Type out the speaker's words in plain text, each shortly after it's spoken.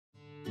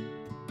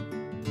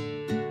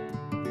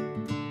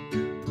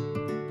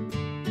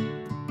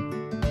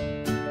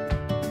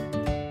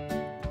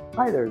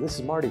Hi there, this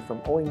is Marty from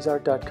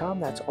owingsart.com.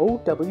 That's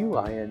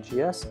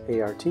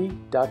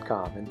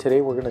OWINGSART.com. And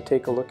today we're going to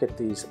take a look at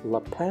these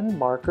LePen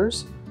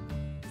markers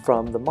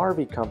from the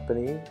Marvi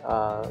company,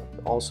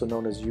 also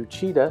known as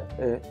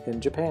Uchida in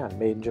Japan,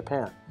 made in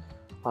Japan.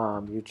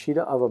 Uchida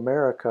of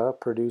America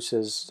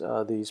produces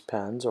these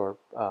pens or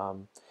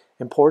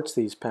imports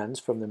these pens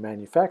from the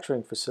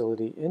manufacturing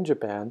facility in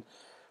Japan.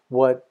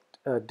 What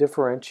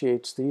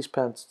differentiates these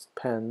pens,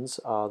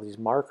 these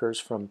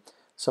markers from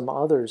some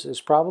others is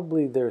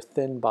probably their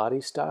thin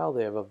body style.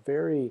 They have a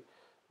very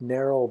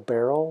narrow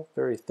barrel,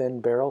 very thin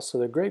barrel, so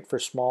they're great for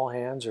small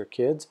hands or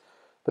kids.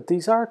 But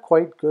these are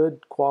quite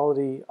good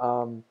quality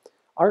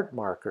art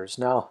markers.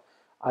 Now,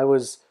 I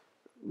was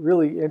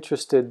really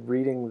interested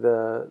reading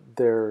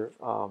their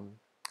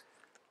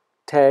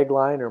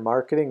tagline or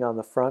marketing on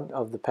the front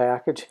of the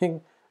packaging.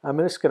 I'm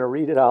just going to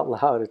read it out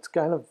loud. It's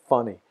kind of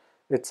funny.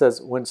 It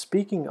says, "When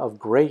speaking of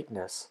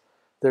greatness,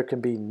 there can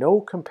be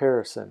no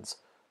comparisons.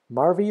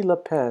 Marvi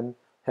LePen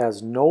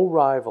has no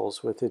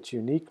rivals with its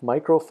unique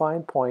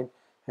microfine point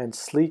and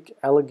sleek,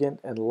 elegant,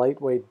 and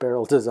lightweight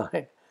barrel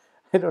design."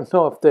 I don't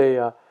know if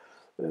they,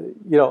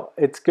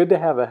 it's good to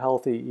have a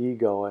healthy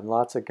ego and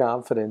lots of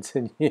confidence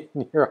in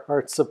your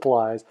art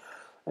supplies.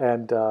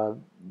 And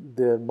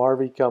the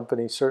Marvi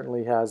company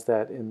certainly has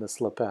that in this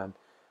LePen.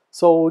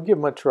 So we'll give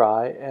them a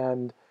try.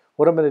 And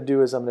what I'm going to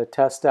do is I'm going to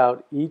test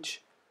out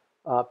each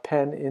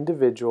pen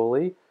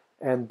individually.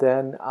 And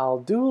then I'll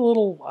do a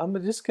little, I'm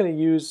just going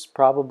to use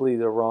probably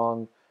the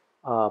wrong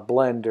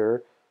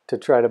blender to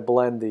try to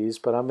blend these,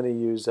 but I'm going to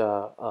use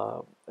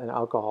an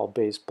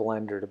alcohol-based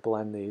blender to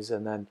blend these,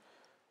 and then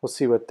we'll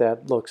see what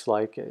that looks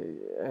like.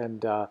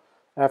 And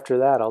after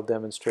that, I'll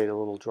demonstrate a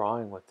little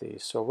drawing with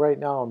these. So right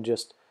now, I'm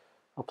just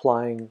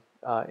applying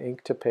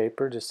ink to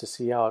paper just to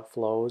see how it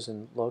flows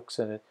and looks,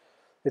 and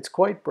it's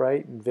quite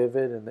bright and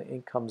vivid, and the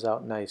ink comes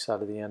out nice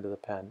out of the end of the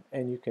pen.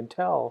 And you can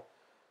tell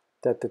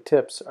that the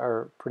tips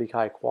are pretty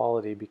high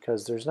quality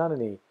because there's not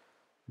any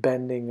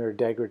bending or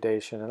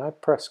degradation, and I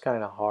press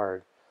kind of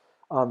hard.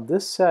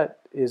 This set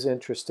is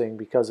interesting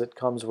because it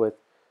comes with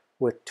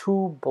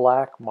two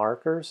black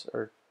markers,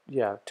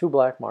 two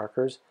black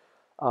markers,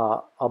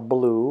 a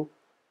blue,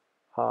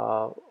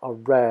 a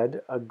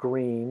red, a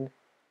green,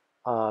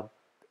 a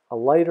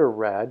lighter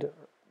red,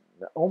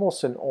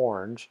 almost an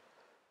orange,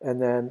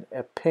 and then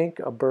a pink,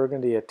 a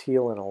burgundy, a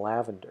teal, and a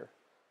lavender.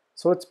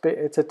 So it's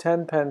a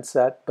 10-pen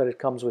set, but it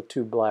comes with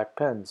two black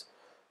pens,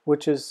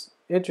 which is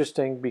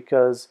interesting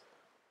because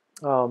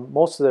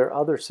most of their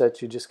other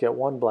sets you just get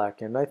one black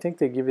pen. I think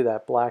they give you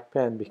that black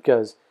pen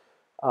because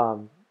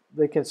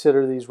they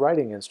consider these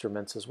writing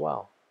instruments as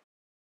well,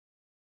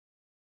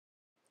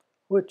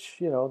 which,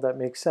 that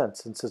makes sense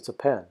since it's a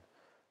pen.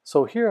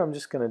 So here I'm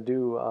just going to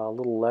do a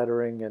little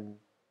lettering and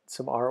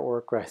some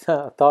artwork. Right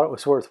now, I thought it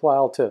was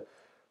worthwhile to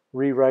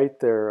rewrite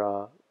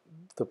the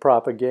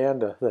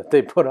propaganda that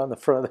they put on the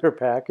front of their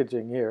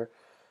packaging here,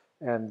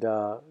 and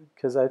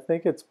because I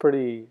think it's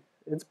ballsy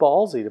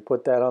to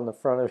put that on the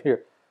front of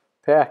your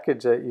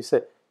package, that you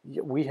say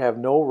we have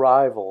no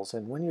rivals,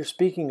 and when you're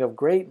speaking of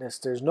greatness,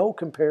 there's no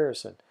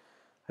comparison.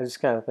 I just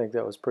kind of think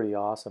that was pretty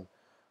awesome.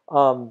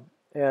 Unlike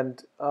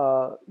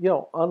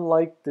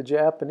the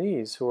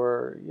Japanese, who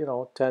are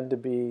tend to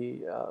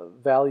be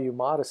value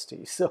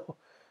modesty, so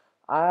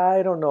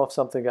I don't know if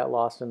something got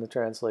lost in the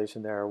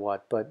translation there or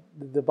what, but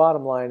the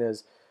bottom line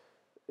is,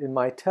 in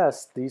my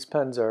test, these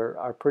pens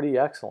are pretty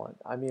excellent.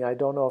 I mean, I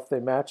don't know if they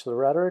match the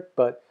rhetoric,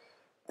 but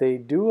they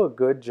do a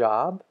good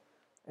job,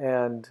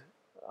 and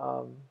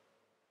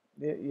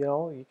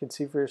you can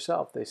see for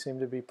yourself, they seem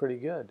to be pretty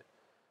good.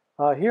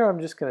 Here I'm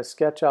just going to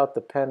sketch out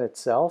the pen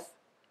itself,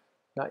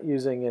 not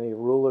using any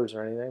rulers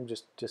or anything. I'm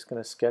just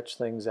going to sketch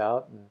things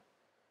out and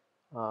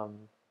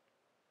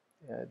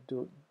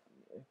do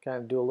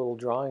a little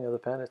drawing of the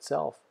pen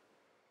itself.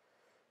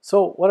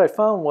 So what I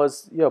found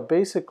was,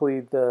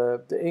 basically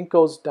the ink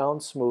goes down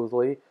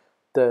smoothly.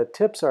 The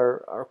tips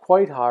are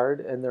quite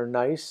hard, and they're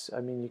nice. I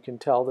mean, you can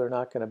tell they're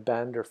not going to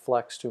bend or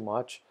flex too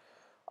much.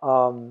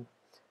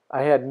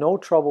 I had no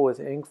trouble with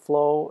ink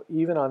flow,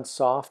 even on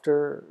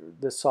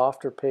the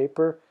softer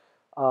paper.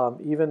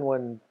 Even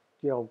when,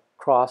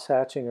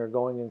 cross-hatching or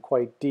going in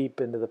quite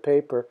deep into the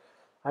paper,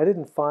 I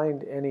didn't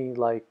find any,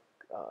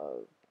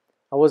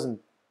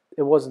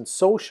 it wasn't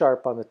so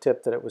sharp on the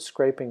tip that it was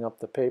scraping up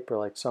the paper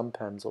like some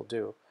pens will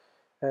do.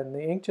 And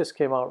the ink just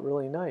came out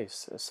really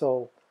nice.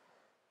 So,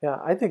 yeah,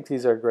 I think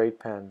these are great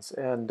pens.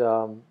 And,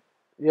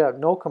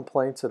 no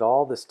complaints at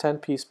all. This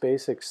 10-piece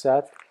basic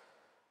set,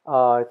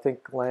 I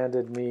think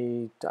landed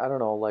me, I don't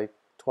know, like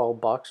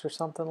 $12 or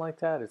something like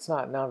that. It's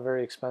not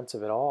very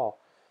expensive at all.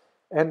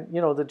 And,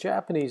 the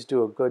Japanese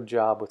do a good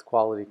job with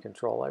quality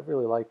control. I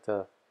really like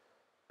the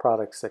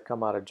products that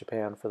come out of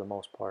Japan for the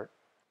most part.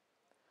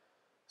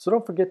 So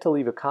don't forget to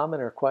leave a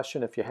comment or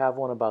question if you have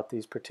one about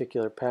these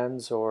particular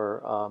pens,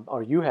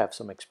 or you have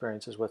some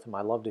experiences with them.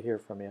 I'd love to hear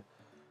from you.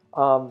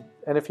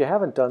 And if you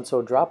haven't done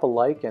so, drop a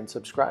like and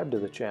subscribe to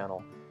the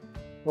channel.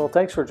 Well,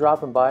 thanks for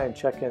dropping by and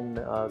checking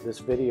this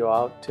video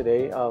out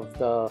today of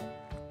the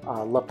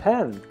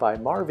LePen by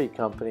Marvy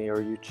Company or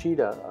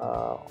Uchida,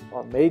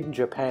 made in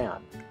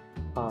Japan.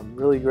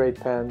 Really great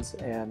pens,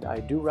 and I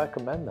do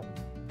recommend them.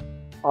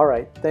 All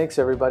right, thanks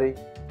everybody.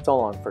 So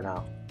long for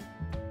now.